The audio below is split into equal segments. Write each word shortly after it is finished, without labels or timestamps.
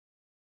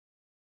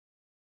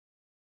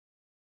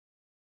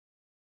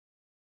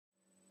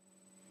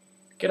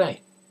G'day,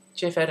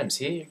 Jeff Adams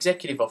here,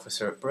 Executive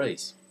Officer at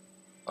BREAZE.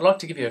 I'd like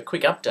to give you a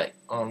quick update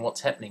on what's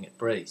happening at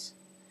BREAZE.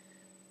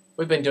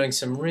 We've been doing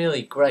some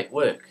really great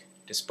work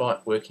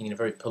despite working in a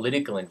very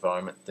political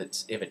environment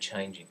that's ever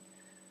changing.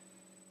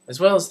 As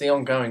well as the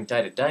ongoing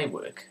day-to-day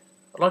work,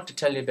 I'd like to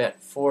tell you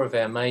about 4 of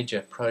our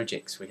major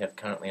projects we have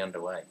currently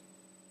underway.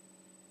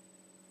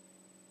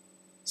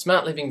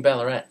 Smart Living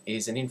Ballarat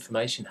is an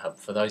information hub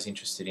for those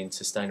interested in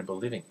sustainable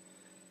living.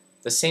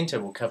 The centre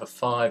will cover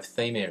 5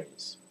 theme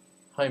areas: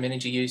 home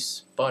energy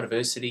use,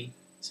 biodiversity,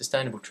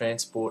 sustainable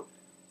transport,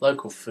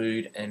 local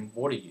food and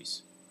water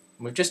use.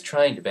 And we've just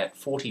trained about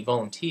 40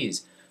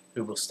 volunteers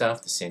who will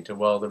staff the centre,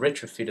 while the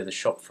retrofit of the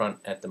shop front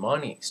at the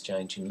Mining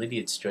Exchange in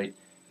Lydiard Street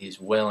is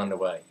well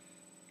underway.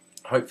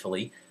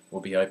 Hopefully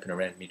will be open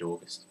around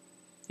mid-August.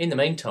 In the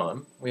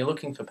meantime, we are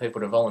looking for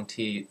people to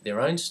volunteer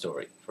their own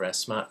story for our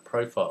smart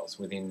profiles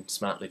within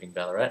Smart Living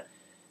Ballarat.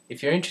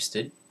 If you're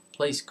interested,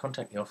 please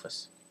contact the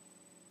office.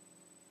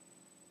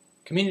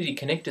 Community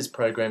Connectors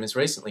program has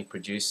recently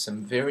produced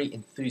some very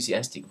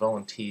enthusiastic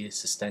volunteer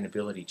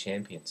sustainability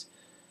champions,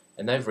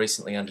 and they've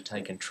recently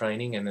undertaken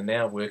training and are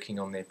now working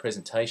on their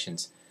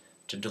presentations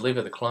to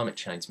deliver the climate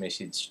change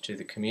message to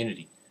the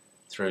community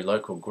through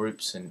local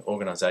groups and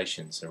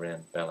organisations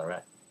around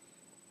Ballarat.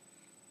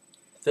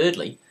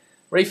 Thirdly,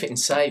 Refit and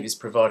Save is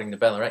providing the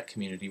Ballarat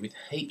community with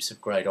heaps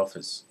of great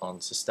offers on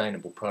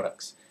sustainable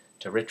products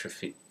to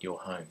retrofit your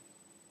home.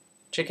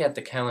 Check out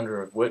the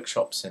calendar of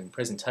workshops and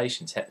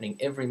presentations happening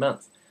every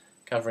month,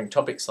 covering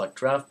topics like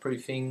draft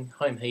proofing,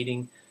 home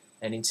heating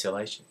and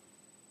insulation.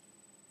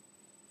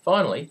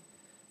 Finally,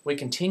 we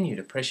continue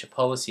to pressure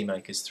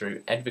policymakers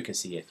through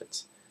advocacy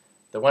efforts.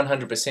 The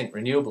 100%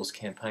 Renewables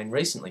campaign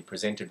recently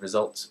presented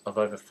results of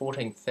over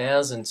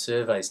 14,000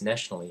 surveys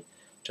nationally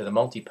to the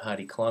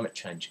Multi-Party Climate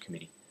Change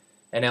Committee,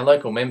 and our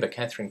local member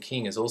Catherine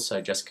King has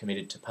also just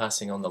committed to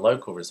passing on the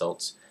local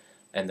results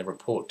and the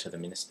report to the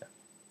Minister.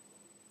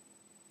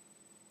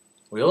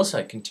 We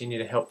also continue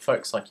to help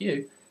folks like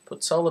you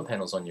put solar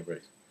panels on your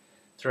roof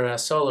through our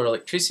solar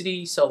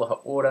electricity, solar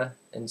hot water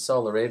and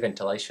solar air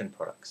ventilation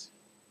products.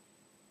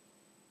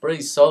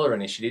 BREAZE solar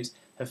initiatives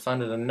have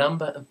funded a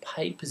number of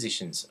paid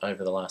positions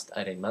over the last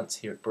 18 months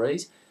here at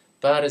BREAZE,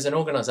 but as an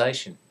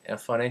organisation our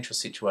financial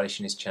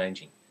situation is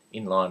changing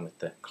in line with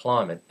the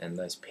climate and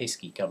those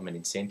pesky government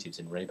incentives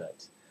and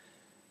rebates.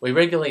 We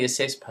regularly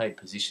assess paid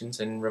positions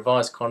and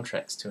revise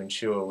contracts to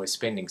ensure we're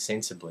spending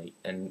sensibly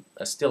and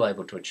are still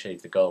able to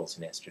achieve the goals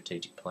in our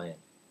strategic plan.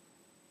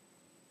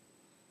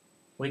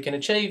 We can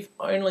achieve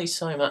only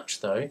so much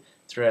though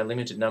through our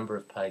limited number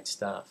of paid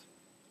staff.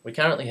 We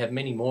currently have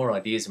many more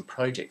ideas and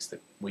projects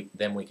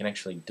than we can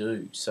actually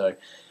do, so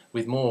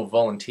with more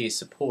volunteer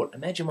support,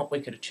 imagine what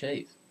we could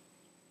achieve.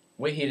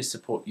 We're here to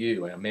support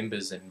you, our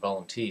members and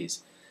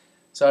volunteers.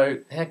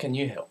 So how can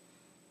you help?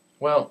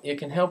 Well, you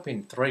can help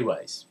in 3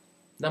 ways.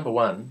 Number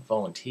 1,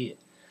 volunteer.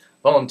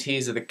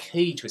 Volunteers are the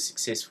key to a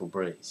successful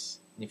BREAZE.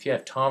 And if you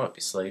have time up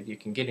your sleeve, you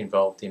can get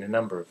involved in a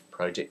number of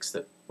projects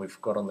that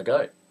we've got on the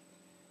go.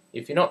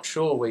 If you're not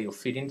sure where you'll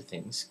fit into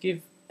things,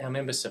 give our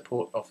Member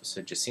Support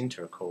Officer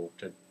Jacinta a call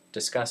to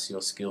discuss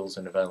your skills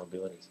and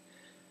availabilities.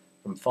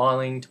 From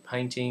filing to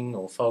painting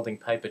or folding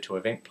paper to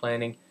event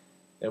planning,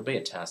 there'll be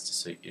a task to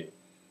suit you.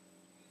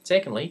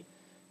 Secondly,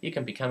 you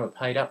can become a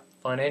paid-up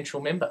financial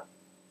member.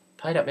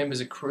 Paid-up members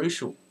are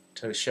crucial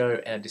to show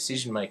our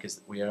decision makers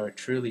that we are a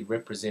truly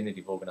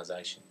representative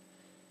organisation.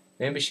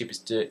 Membership is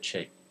dirt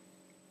cheap,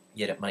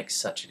 yet it makes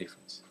such a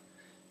difference.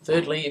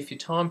 Thirdly, if you're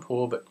time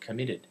poor but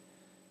committed,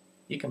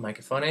 you can make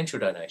a financial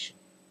donation.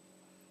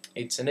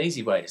 It's an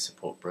easy way to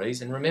support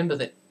BREAZE, and remember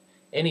that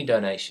any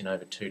donation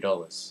over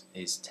 $2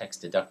 is tax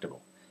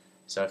deductible.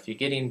 So if you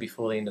get in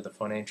before the end of the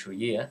financial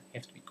year, you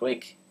have to be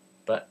quick,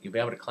 but you'll be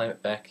able to claim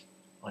it back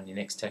on your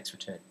next tax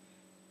return.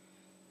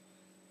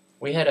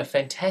 We had a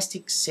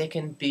fantastic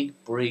second big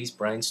BREAZE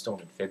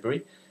brainstorm in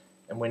February,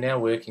 and we're now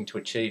working to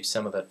achieve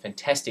some of the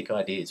fantastic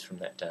ideas from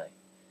that day.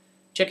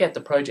 Check out the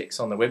projects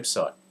on the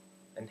website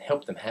and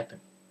help them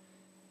happen.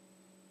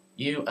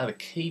 You are the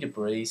key to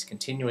BREAZE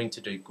continuing to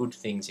do good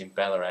things in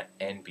Ballarat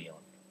and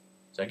beyond.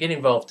 So get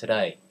involved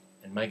today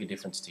and make a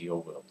difference to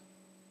your world.